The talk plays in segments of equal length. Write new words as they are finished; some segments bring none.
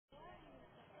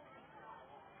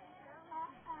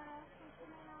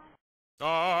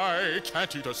I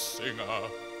can't eat a singer.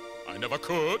 I never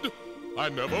could. I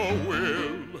never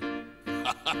will.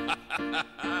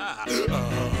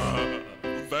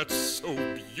 That's so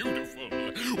beautiful.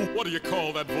 What do you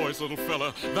call that voice, little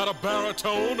fella? That a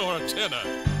baritone or a tenor?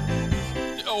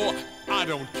 Oh, I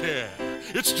don't care.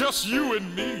 It's just you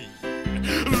and me.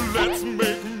 Let's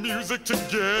make music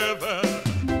together.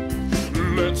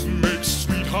 Let's make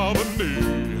sweet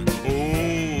harmony.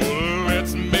 Oh,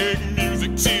 let's make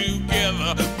music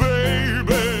together,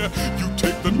 baby. You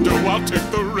take the dough, I'll take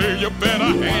the ray. You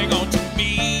better hang on to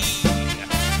me.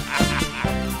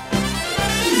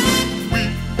 We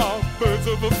are birds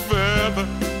of a feather,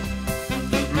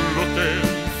 looking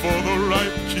for the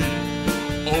right key.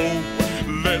 Oh,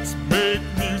 let's make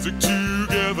music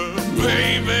together,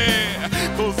 baby.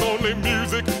 'Cause only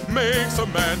music makes a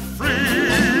man free.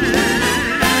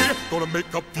 Gonna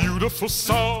make a beautiful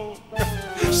song.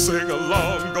 Sing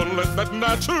along, gonna let that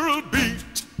natural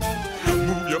beat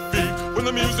move your feet when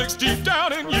the music's deep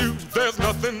down in you. There's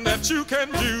nothing that you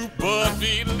can do but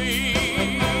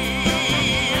believe.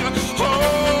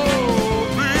 Oh,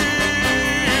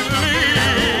 believe.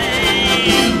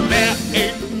 There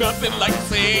ain't nothing like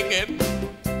singing,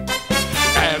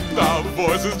 and our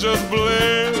voices just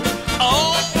blend.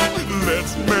 Oh,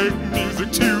 let's make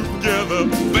music together,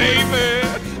 baby.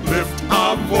 Lift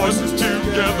our voices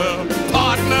together.